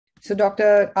So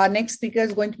Doctor, our next speaker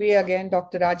is going to be again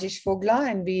Dr. Rajesh Fogla,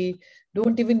 and we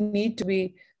don't even need to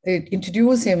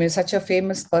introduce him. He's such a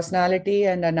famous personality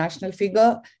and a national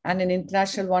figure and an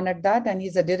international one at that. And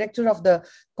he's the director of the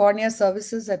Corneal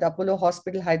Services at Apollo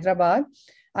Hospital, Hyderabad.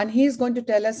 And he's going to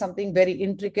tell us something very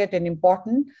intricate and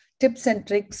important, tips and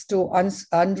tricks to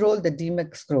unroll the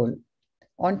DMEC scroll.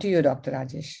 On to you, Dr.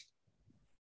 Rajesh.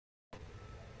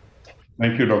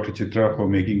 Thank you, Dr. Chitra, for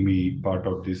making me part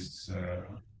of this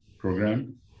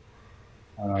program.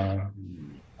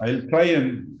 I'll try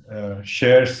and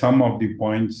share some of the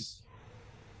points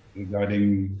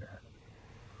regarding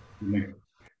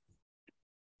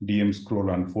DM scroll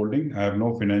unfolding. I have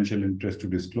no financial interest to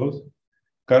disclose.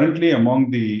 Currently,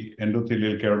 among the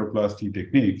endothelial keratoplasty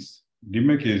techniques,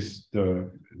 DMEC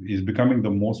is becoming the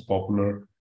most popular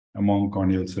among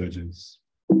corneal surgeons.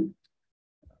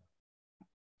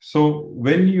 So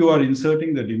when you are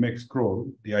inserting the DMEC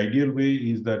scroll, the ideal way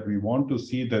is that we want to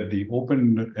see that the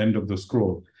open end of the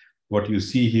scroll, what you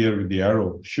see here with the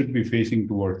arrow, should be facing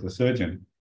towards the surgeon,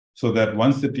 so that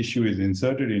once the tissue is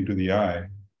inserted into the eye,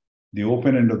 the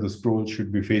open end of the scroll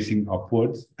should be facing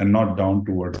upwards and not down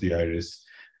towards the iris.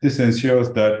 This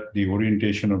ensures that the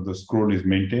orientation of the scroll is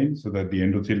maintained so that the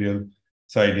endothelial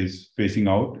side is facing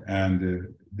out and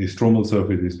the stromal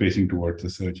surface is facing towards the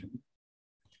surgeon.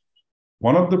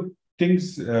 One of the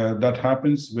things that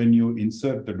happens when you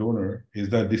insert the donor is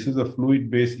that this is a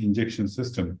fluid-based injection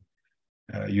system.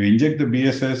 You inject the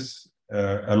BSS,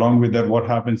 along with that, what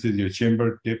happens is your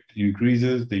chamber tip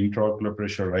increases, the intraocular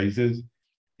pressure rises.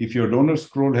 If your donor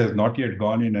scroll has not yet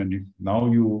gone in and now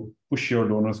you push your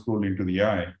donor scroll into the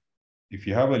eye, if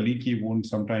you have a leaky wound,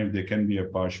 sometimes there can be a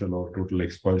partial or total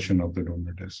expulsion of the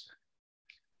donor disc.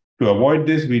 To avoid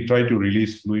this, we try to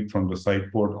release fluid from the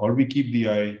side port, or we keep the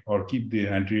eye or keep the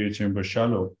anterior chamber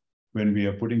shallow when we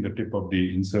are putting the tip of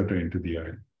the inserter into the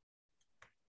eye.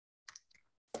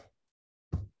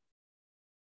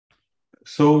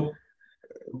 So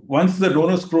once the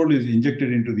donor scroll is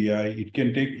injected into the eye, it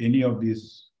can take any of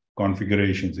these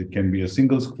configurations. It can be a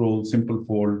single scroll, simple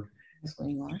fold,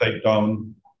 side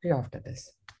down. After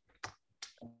this.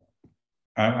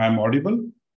 I'm audible?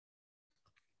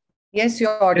 Yes,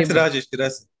 you're audible. Yes,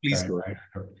 Rajesh, please go ahead.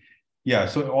 Yeah,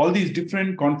 so all these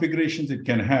different configurations it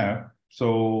can have.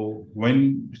 So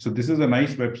this is a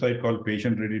nice website called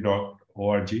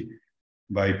patientready.org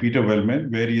by Peter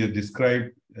Wellman, where he has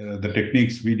described the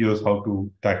techniques, videos, how to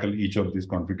tackle each of these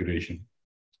configurations.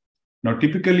 Now,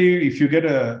 typically, if you get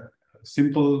a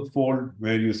simple fold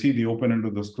where you see the open end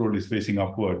of the scroll is facing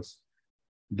upwards,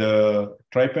 the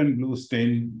trypan blue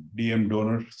stain DM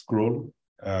donor scroll,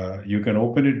 you can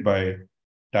open it by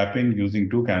tapping using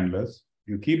 2 cannulas.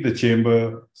 You keep the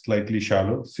chamber slightly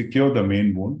shallow, secure the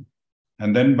main wound,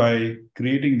 and then by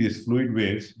creating these fluid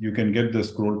waves, you can get the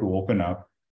scroll to open up,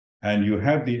 and you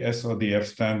have the S or the F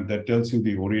stamp that tells you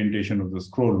the orientation of the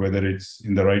scroll, whether it's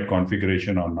in the right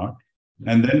configuration or not.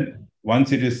 And then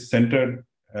once it is centered,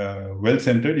 well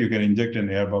centered, you can inject an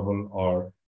air bubble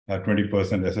or 20%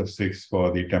 SF6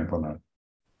 for the tamponade.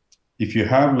 If you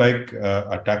have like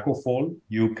a taco fold,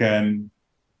 you can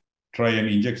try and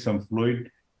inject some fluid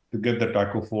to get the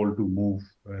taco fold to move,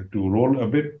 to roll a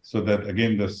bit, so that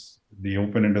again, the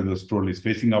open end of the scroll is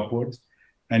facing upwards.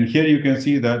 And here you can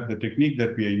see that the technique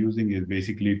that we are using is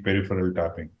basically peripheral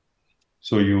tapping.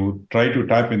 So you try to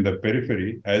tap in the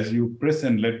periphery. As you press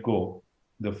and let go,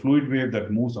 the fluid wave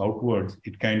that moves outwards,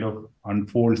 it kind of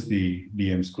unfolds the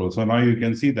DM scroll. So now you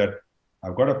can see that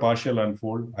I've got a partial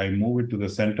unfold. I move it to the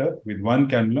center. With 1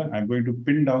 cannula, I'm going to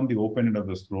pin down the open end of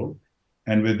the scroll.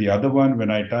 And with the other one, when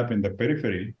I tap in the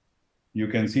periphery, you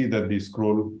can see that the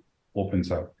scroll opens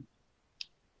up.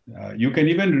 You can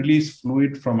even release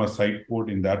fluid from a side port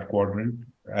in that quadrant.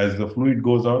 As the fluid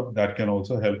goes out, that can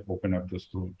also help open up the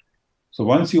scroll. So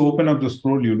once you open up the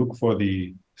scroll, you look for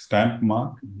the stamp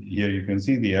mark. Here you can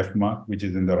see the F mark, which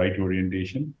is in the right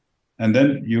orientation. And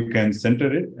then you can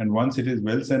center it. And once it is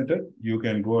well centered, you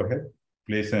can go ahead,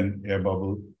 place an air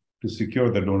bubble to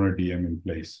secure the donor DM in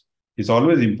place. It's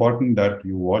always important that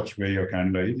you watch where your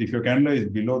cannula is. If your cannula is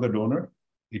below the donor,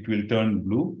 it will turn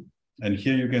blue. And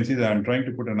here you can see that I'm trying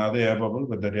to put another air bubble,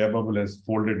 but that air bubble has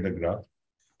folded the graft.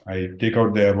 I take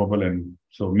out the air bubble, and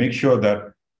so make sure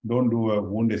that don't do a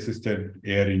wound-assisted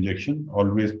air injection.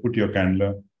 Always put your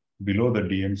cannula below the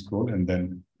DM scroll and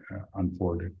then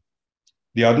unfold it.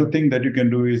 The other thing that you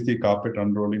can do is the carpet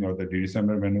unrolling or the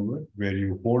Dirisamer maneuver, where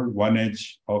you hold one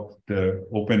edge of the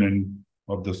open end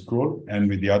of the scroll, and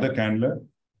with the other cannula,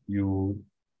 you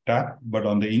tap, but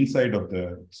on the inside of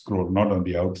the scroll, not on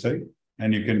the outside,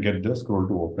 and you can get the scroll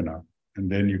to open up. And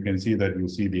then you can see that you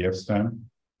see the F stamp.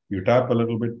 You tap a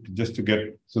little bit just to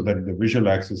get so that the visual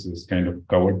axis is kind of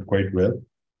covered quite well.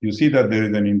 You see that there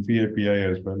is an inferior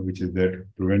PI as well, which is there to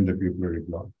prevent the pupillary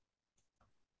block.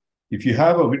 If you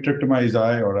have a vitrectomized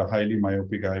eye or a highly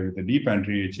myopic eye with a deep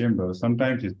anterior chamber,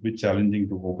 sometimes it's a bit challenging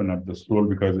to open up the scroll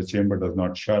because the chamber does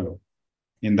not shallow.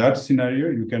 In that scenario,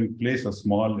 you can place a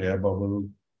small air bubble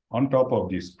on top of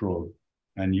the scroll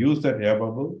and use that air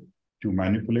bubble to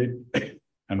manipulate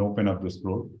and open up the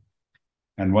scroll.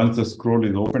 And once the scroll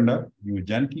is opened up, you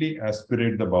gently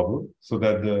aspirate the bubble so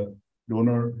that the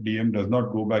donor DM does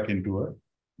not go back into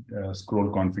a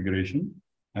scroll configuration,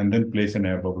 and then place an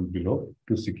air bubble below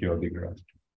to secure the graft.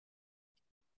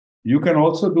 You can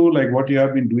also do like what you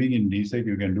have been doing in DSEC.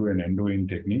 You can do an endo-in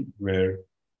technique where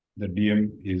the DM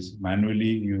is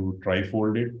manually, you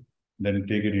trifold it, then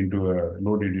take it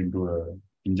load it into a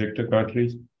injector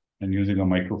cartridge, and using a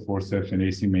microforceps and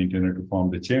AC maintainer to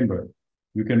form the chamber,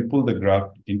 you can pull the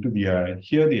graft into the eye.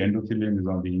 Here, the endothelium is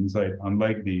on the inside,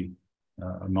 unlike the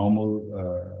normal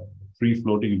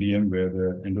free-floating DM where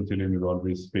the endothelium is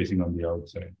always facing on the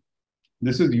outside.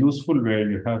 This is useful where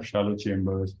you have shallow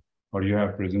chambers or you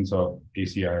have presence of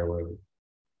AC IOL.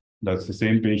 That's the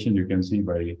same patient. You can see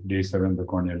by day 7, the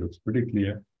cornea looks pretty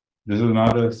clear. This is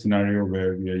another scenario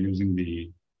where we are using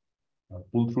the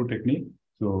pull-through technique.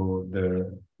 So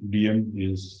the DM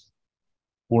is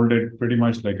folded pretty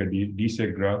much like a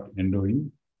DSEC graft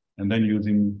endo-in, and then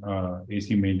using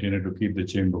AC maintainer to keep the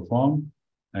chamber formed,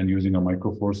 and using a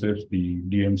microforceps, the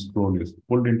DM scroll is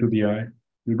pulled into the eye.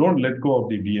 You don't let go of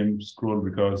the DM scroll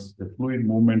because the fluid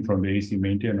movement from the AC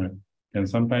maintainer can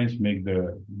sometimes make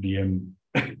the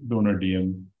donor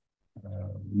DM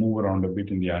move around a bit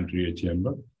in the anterior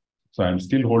chamber. So I'm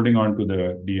still holding on to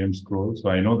the DM scroll, so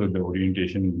I know that the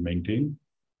orientation is maintained.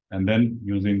 And then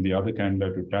using the other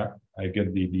cannula to tap, I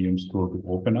get the DM scroll to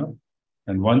open up.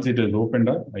 And once it is opened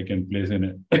up, I can place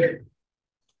an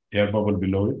air bubble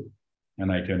below it.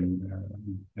 And I can,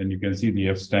 and you can see the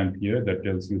F stamp here that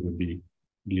tells you that the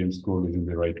DM scroll is in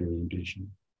the right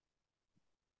orientation.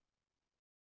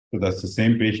 So that's the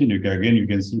same patient. You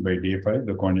can see by day 5,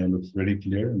 the cornea looks very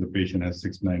clear and the patient has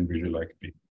 6/9 visual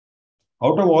acuity.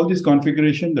 Out of all this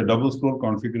configuration, the double scroll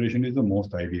configuration is the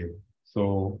most ideal.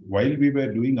 So while we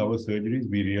were doing our surgeries,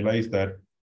 we realized that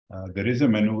there is a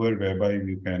maneuver whereby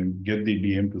you can get the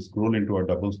DM to scroll into a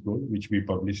double scroll, which we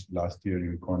published last year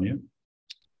in Corneal.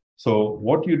 So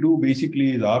what you do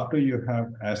basically is after you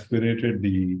have aspirated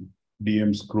the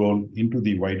DM scroll into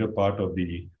the wider part of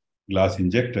the glass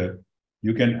injector,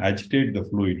 you can agitate the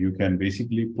fluid. You can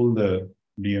basically pull the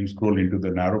DM scroll into the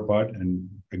narrow part and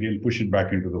again push it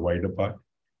back into the wider part.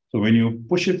 So when you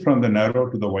push it from the narrow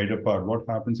to the wider part, what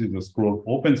happens is the scroll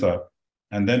opens up,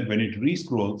 and then when it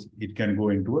re-scrolls, it can go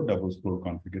into a double scroll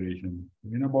configuration.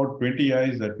 In about 20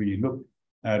 eyes that we looked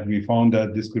at, we found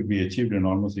that this could be achieved in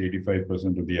almost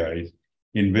 85% of the eyes.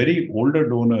 In very older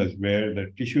donors where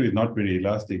the tissue is not very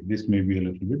elastic, this may be a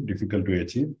little bit difficult to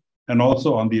achieve. And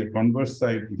also on the converse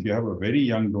side, if you have a very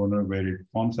young donor where it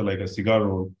forms like a cigar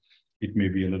roll, it may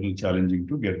be a little challenging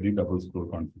to get the double scroll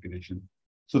configuration.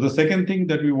 So the second thing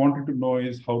that we wanted to know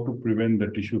is how to prevent the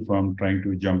tissue from trying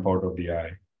to jump out of the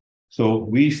eye. So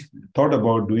we thought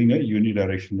about doing a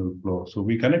unidirectional flow. So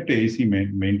we connect the AC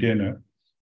maintainer,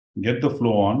 get the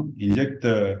flow on, insert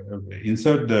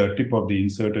the tip of the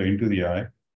inserter into the eye.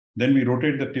 Then we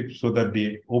rotate the tip so that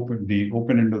the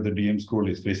open end of the DM scroll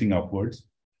is facing upwards,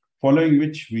 following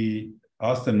which we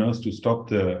ask the nurse to stop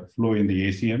the flow in the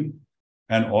ACM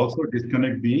and also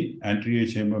disconnect the anterior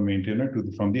chamber maintainer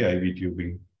from the IV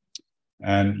tubing.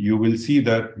 And you will see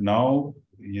that now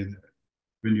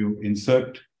when you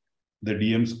insert the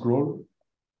DM scroll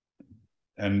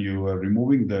and you are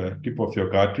removing the tip of your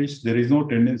cartridge, there is no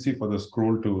tendency for the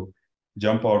scroll to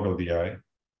jump out of the eye.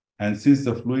 And since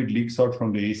the fluid leaks out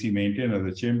from the AC maintainer,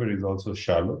 the chamber is also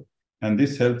shallow. And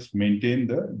this helps maintain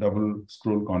the double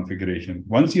scroll configuration.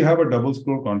 Once you have a double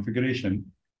scroll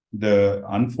configuration, the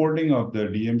unfolding of the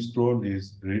DM scroll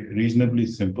is reasonably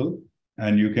simple,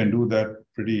 and you can do that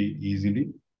pretty easily.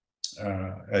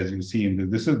 As you see in this,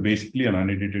 this is basically an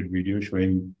unedited video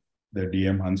showing the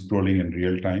DM unscrolling in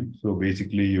real time. So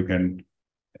basically, you can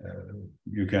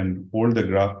hold the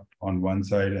graft on one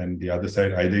side and the other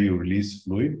side. Either you release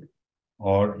fluid,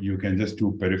 or you can just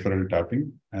do peripheral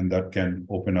tapping, and that can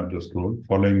open up the scroll.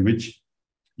 Following which,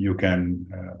 you can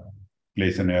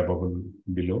place an air bubble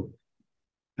below.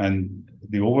 And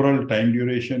the overall time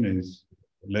duration is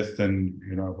less than,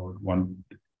 about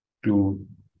 2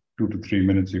 to 3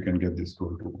 minutes. You can get this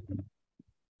scroll to open.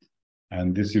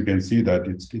 And this, you can see that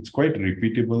it's quite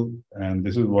repeatable. And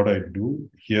this is what I do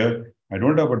here. I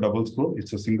don't have a double scroll.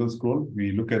 It's a single scroll.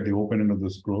 We look at the open end of the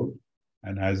scroll.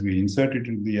 And as we insert it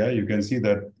into the eye, you can see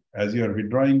that as you are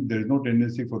withdrawing, there is no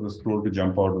tendency for the scroll to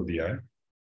jump out of the eye.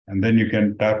 And then you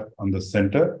can tap on the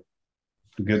center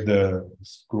to get the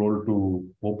scroll to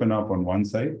open up on one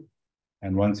side.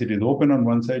 And once it is open on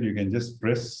one side, you can just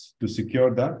press to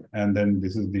secure that. And then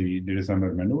this is the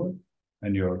Dirisamer maneuver.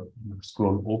 And your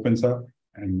scroll opens up.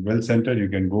 And well centered, you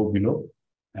can go below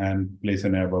and place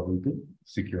an air bubble to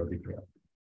secure the graph.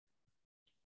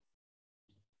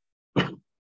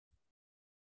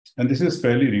 And this is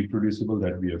fairly reproducible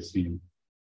that we have seen.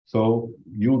 So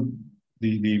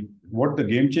what the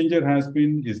game changer has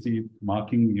been is the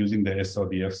marking using the S or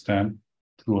the F stamp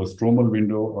through a stromal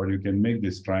window, or you can make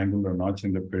this triangular notch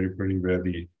in the periphery where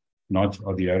the notch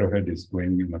or the arrowhead is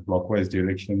going in a clockwise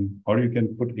direction, or you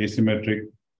can put asymmetric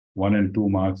 1 and 2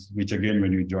 marks, which again,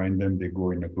 when you join them, they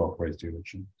go in a clockwise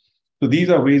direction. So these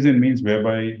are ways and means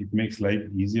whereby it makes life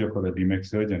easier for the DMEC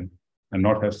surgeon and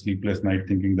not have sleepless night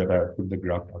thinking that I have put the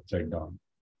graph upside down.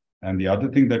 And the other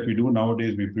thing that we do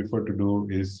nowadays, we prefer to do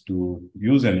is to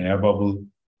use an air bubble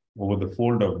over the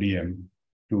fold of DM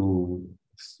to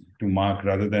mark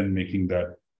rather than making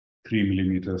that 3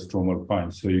 millimeter stromal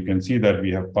punch. So you can see that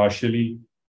we have partially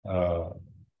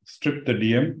stripped the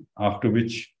DM, after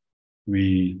which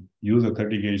we use a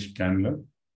 30 gauge cannula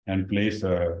and place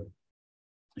a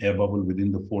air bubble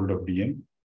within the fold of DM.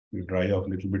 You dry off a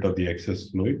little bit of the excess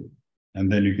fluid,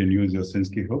 and then you can use your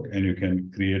Sinskey hook and you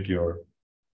can create your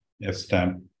F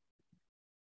stamp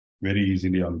very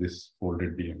easily on this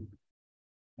folded DM.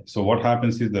 So what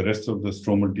happens is the rest of the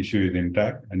stromal tissue is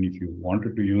intact, and if you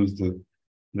wanted to use the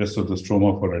rest of the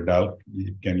stroma for adult,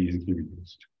 it can easily be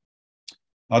used.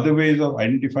 Other ways of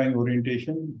identifying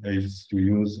orientation is to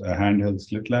use a handheld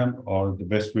slit lamp, or the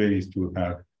best way is to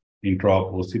have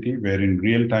intra-op OCT, where in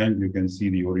real time you can see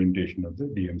the orientation of the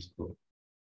DM scroll.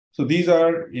 So these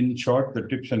are, in short, the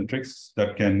tips and tricks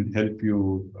that can help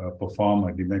you perform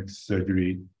a DMEC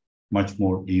surgery much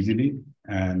more easily.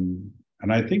 And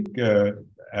I think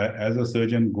as a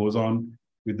surgeon goes on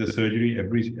with the surgery,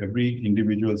 every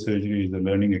individual surgery is a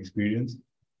learning experience.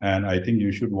 And I think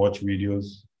you should watch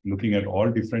videos looking at all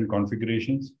different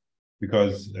configurations,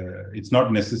 because it's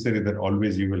not necessary that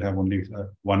always you will have only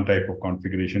one type of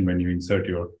configuration when you insert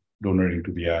your donor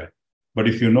into the eye. But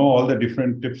if you know all the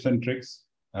different tips and tricks,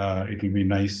 it will be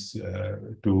nice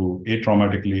to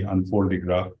atraumatically unfold the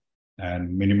graft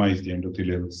and minimize the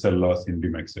endothelial cell loss in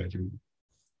DMEC surgery.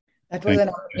 That was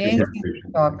an amazing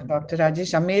talk, Dr.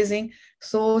 Rajesh. Amazing.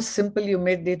 So simple, you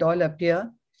made it all appear.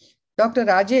 Dr.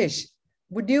 Rajesh,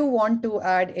 would you want to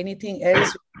add anything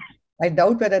else? I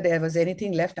doubt whether there was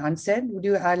anything left unsaid. Would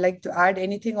you like to add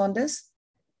anything on this?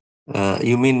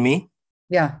 You mean me?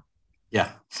 Yeah.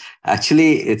 Yeah.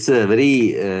 Actually, it's a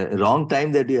very wrong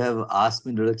time that you have asked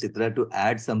me, Dr. Chitra, to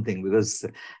add something, because,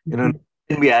 you know,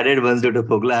 we added once Dr.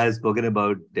 Fogla has spoken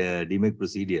about DMEC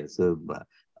procedure. So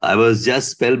I was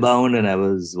just spellbound and I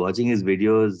was watching his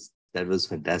videos. That was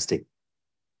fantastic.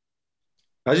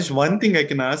 Rajesh, one thing I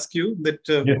can ask you,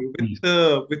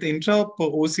 that with intra-op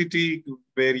OCT,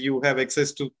 where you have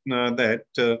access to that,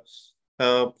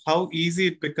 how easy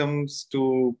it becomes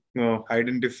to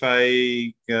identify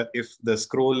if the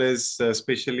scroll is,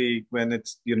 especially when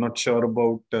you're not sure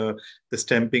about the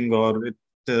stamping, or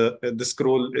the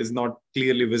scroll is not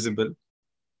clearly visible.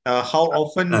 How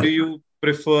often do you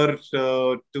prefer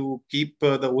to keep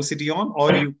the OCT on,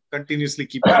 or you continuously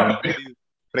keep it on?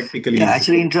 Practically, yeah,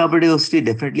 actually, intraoperative OCT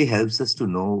definitely helps us to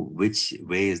know which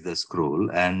way is the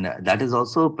scroll, and that is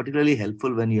also particularly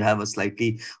helpful when you have a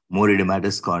slightly more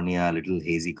edematous cornea, a little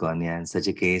hazy cornea. In such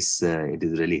a case, it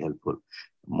is really helpful.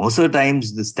 Most of the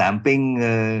times, the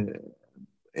stamping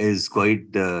is quite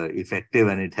effective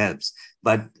and it helps,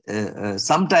 but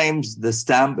sometimes the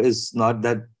stamp is not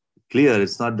that clear,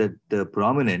 it's not that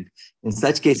prominent. In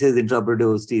such cases,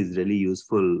 intraoperative OCT is really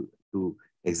useful to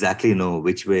exactly know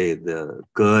which way the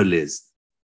curl is.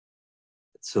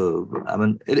 So, I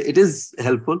mean, it is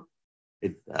helpful.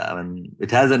 It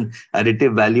has an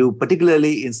additive value,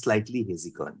 particularly in slightly hazy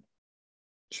cornea.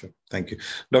 Sure. Thank you.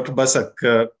 Dr.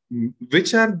 Basak,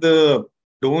 which are the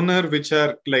donor which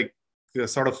are like a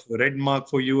sort of red mark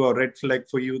for you or red flag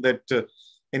for you, that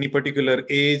any particular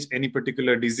age, any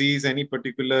particular disease, any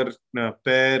particular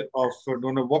pair of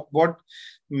donor, what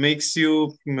makes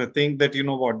you think that, you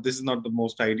know what, this is not the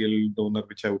most ideal donor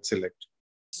which I would select?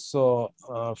 So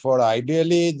for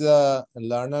ideally, the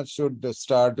learner should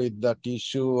start with the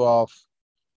tissue of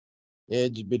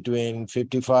age between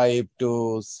 55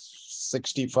 to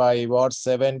 65 or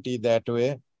 70, that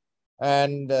way.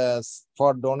 And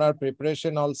for donor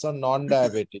preparation, also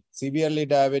non-diabetic, severely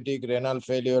diabetic renal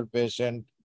failure patient.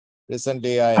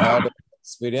 Recently, I had a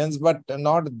experience, but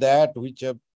not that which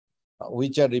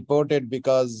are reported,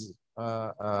 because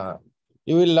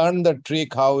you will learn the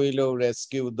trick how will you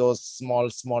rescue those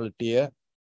small tear.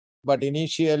 But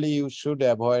initially, you should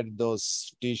avoid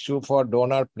those tissue for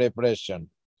donor preparation.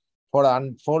 For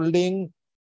unfolding,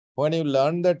 when you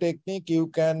learn the technique, you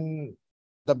can,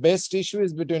 the best tissue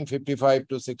is between 55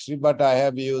 to 60, but I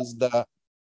have used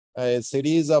a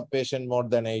series of patients more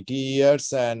than 80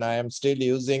 years, and I am still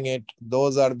using it.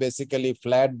 Those are basically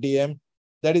flat DM.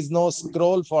 There is no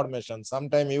scroll formation.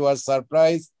 Sometimes you are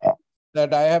surprised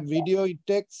that I have video. It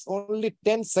takes only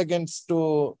 10 seconds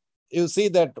to, you see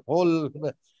that whole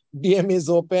DM is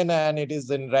open and it is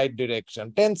in right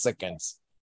direction, 10 seconds.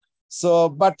 So,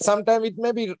 but sometimes it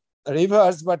may be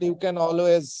reverse, but you can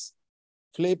always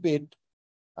flip it.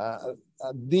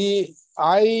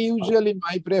 I usually,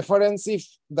 my preference, if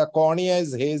the cornea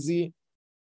is hazy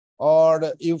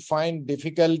or you find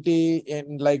difficulty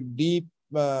in like deep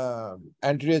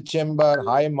anterior chamber,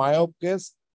 high myope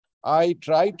case, I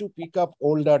try to pick up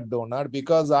older donor,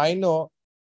 because I know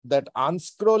that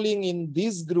unscrolling in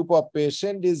this group of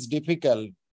patient is difficult,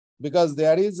 because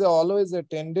there is always a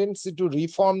tendency to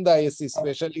reform the AC,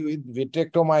 especially with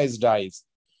vitrectomized eyes.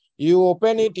 You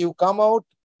open it, you come out,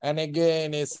 and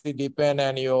again AC deepen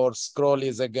and your scroll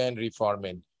is again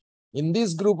reforming. In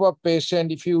this group of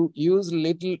patient, if you use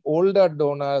little older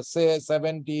donor, say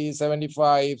 70,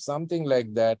 75, something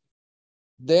like that,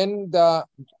 then the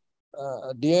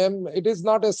DM, it is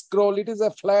not a scroll, it is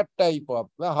a flat type of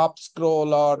a half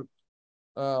scroll or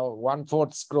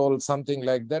 1/4 scroll, something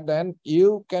like that. Then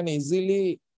you can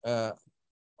easily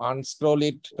unscroll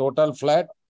it total flat.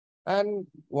 And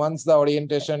once the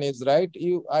orientation is right,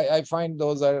 I find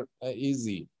those are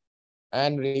easy.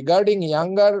 And regarding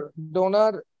younger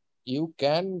donor, you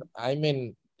can,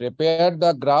 prepare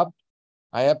the graft.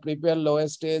 I have prepared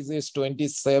lowest stage is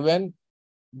 27,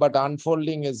 but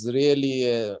unfolding is really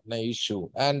an issue.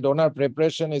 And donor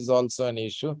preparation is also an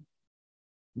issue.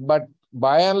 But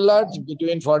by and large,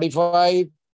 between 45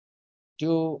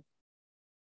 to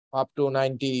up to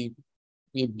 90,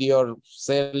 if your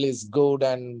cell is good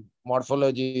and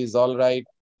morphology is all right,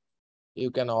 you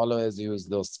can always use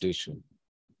those tissue.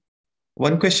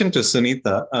 One question to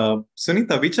Sunita.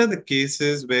 Sunita, which are the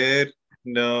cases where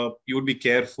you would be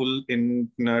careful in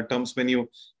terms when you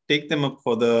take them up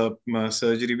for the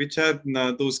surgery? Which are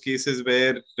those cases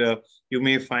where you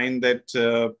may find that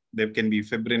there can be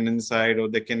fibrin inside, or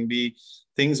there can be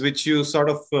things which you sort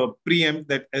of preempt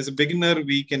that as a beginner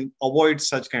we can avoid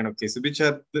such kind of cases? Which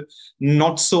are the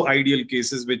not so ideal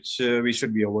cases which we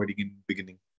should be avoiding in the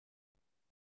beginning?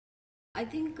 I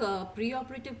think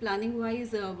pre-operative planning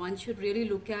wise, one should really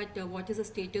look at what is the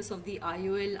status of the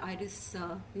IOL iris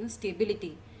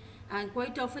stability. And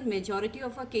quite often majority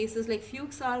of our cases like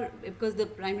Fuchs are, because the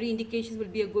primary indications will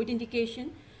be a good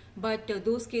indication, but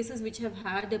those cases which have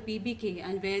had a PBK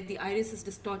and where the iris is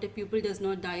distorted, pupil does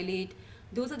not dilate,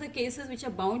 those are the cases which are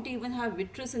bound to even have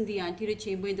vitreous in the anterior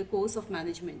chamber in the course of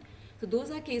management. So those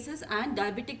are cases. And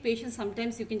diabetic patients,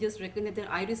 sometimes you can just reckon that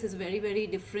their iris is very, very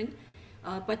different.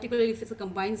 Particularly if it's a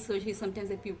combined surgery, sometimes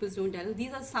the pupils don't dilate.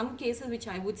 These are some cases which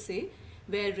I would say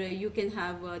where you can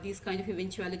have these kind of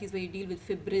eventualities where you deal with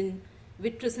fibrin,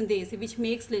 vitreous in the AC, which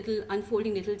makes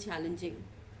unfolding little challenging.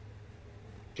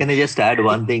 Can I just add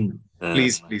one thing?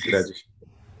 Please, Rajesh.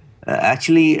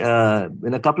 Actually,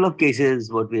 in a couple of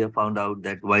cases, what we have found out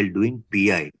that while doing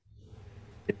PI,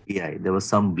 there was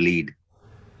some bleed.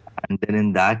 And then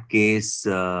in that case,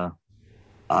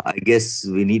 I guess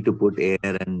we need to put air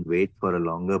and wait for a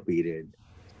longer period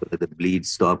so that the bleed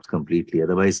stops completely.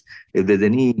 Otherwise, if there's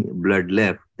any blood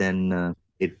left, then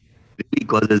it really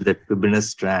causes that fibrinous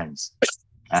strands.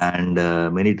 And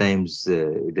many times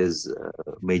it is a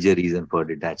major reason for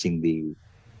detaching the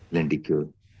lenticule.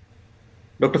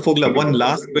 Dr. Fogla, one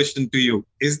last question to you.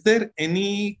 Is there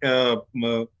any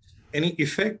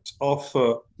effect of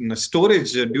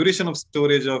storage, duration of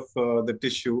storage of the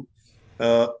tissue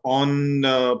on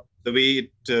the way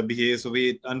it behaves, the way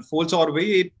it unfolds, or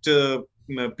way it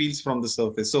peels from the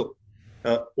surface? So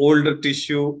older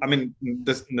tissue,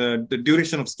 the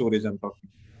duration of storage I'm talking.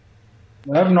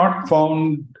 I have not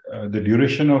found the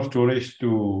duration of storage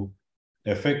to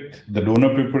affect the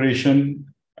donor preparation.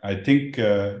 I think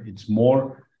it's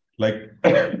more like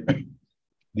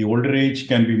the older age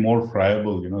can be more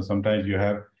friable. Sometimes you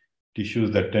have tissues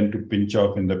that tend to pinch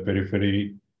off in the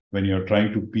periphery when you're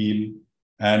trying to peel.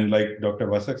 And like Dr.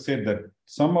 Vasak said, that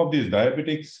some of these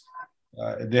diabetics,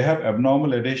 they have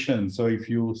abnormal adhesion. So if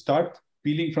you start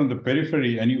peeling from the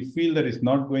periphery and you feel that it's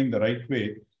not going the right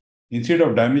way, instead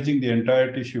of damaging the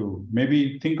entire tissue,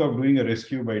 maybe think of doing a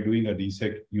rescue by doing a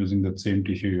resect using that same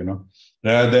tissue,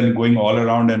 rather than going all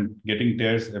around and getting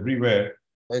tears everywhere.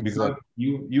 Exactly.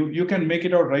 Because you can make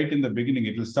it out right in the beginning.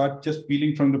 It will start just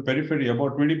peeling from the periphery,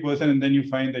 about 20%, and then you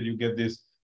find that you get this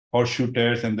horseshoe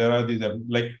tears, and there are these,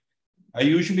 like, I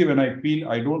usually, when I peel,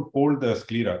 I don't hold the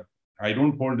sclera. I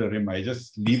don't hold the rim. I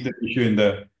just leave the tissue in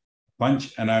the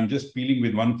punch, and I'm just peeling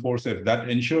with one forceps. That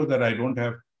ensures that I don't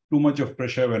have too much of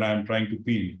pressure when I'm trying to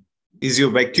peel. Is your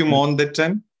vacuum on that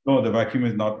time? No, the vacuum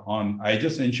is not on. I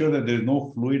just ensure that there is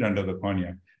no fluid under the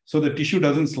cornea, so the tissue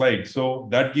doesn't slide. So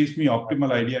that gives me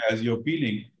optimal idea as you're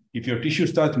peeling. If your tissue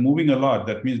starts moving a lot,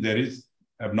 that means there is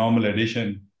abnormal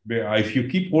adhesion. If you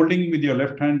keep holding with your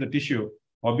left hand the tissue,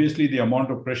 obviously the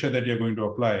amount of pressure that you're going to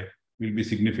apply will be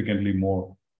significantly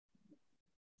more.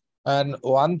 And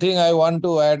one thing I want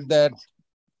to add, that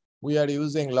we are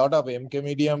using a lot of MK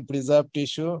medium preserved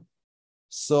tissue.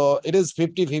 So it is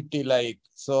 50-50 like.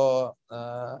 So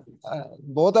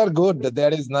both are good.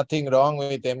 There is nothing wrong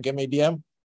with MK medium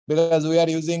because we are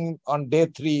using on day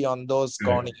 3 on those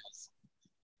corneas.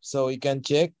 So we can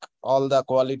check, all the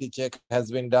quality check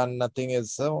has been done, nothing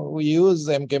is. So we use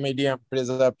MK medium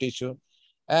preserved tissue.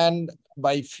 And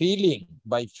by feeling,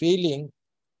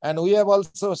 and we have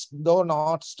also, though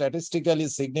not statistically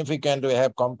significant, we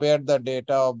have compared the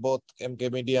data of both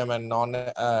MK medium and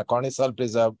non-corneal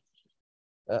preserved.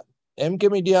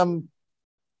 MK medium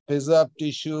preserved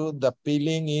tissue, the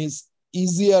peeling is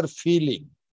easier feeling.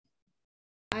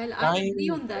 I'll agree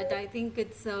on that. I think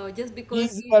it's just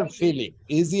because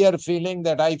easier feeling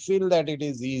that I feel that it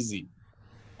is easy.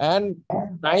 And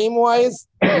time-wise,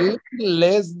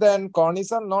 less than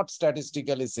corneal, not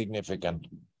statistically significant.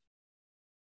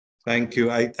 Thank you.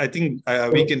 I think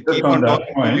we can keep on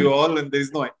talking to you all, and there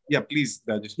is no... Yeah, please,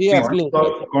 Rajesh. Yeah, please.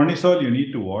 Corneal, you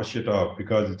need to wash it off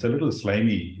because it's a little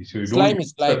slimy. So you don't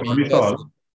slimy.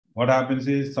 Corneal, what happens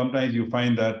is sometimes you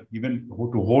find that even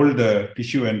to hold the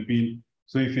tissue and peel,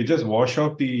 so if you just wash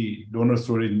off the donor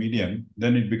storage medium,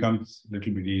 then it becomes a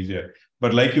little bit easier.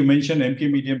 But like you mentioned,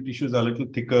 MK medium tissues are a little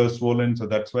thicker, swollen, so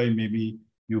that's why maybe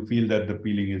you feel that the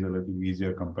peeling is a little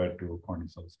easier compared to corneal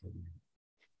storage.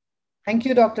 Thank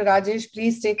you, Dr. Rajesh.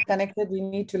 Please stay connected. We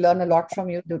need to learn a lot from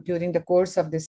you during the course of this.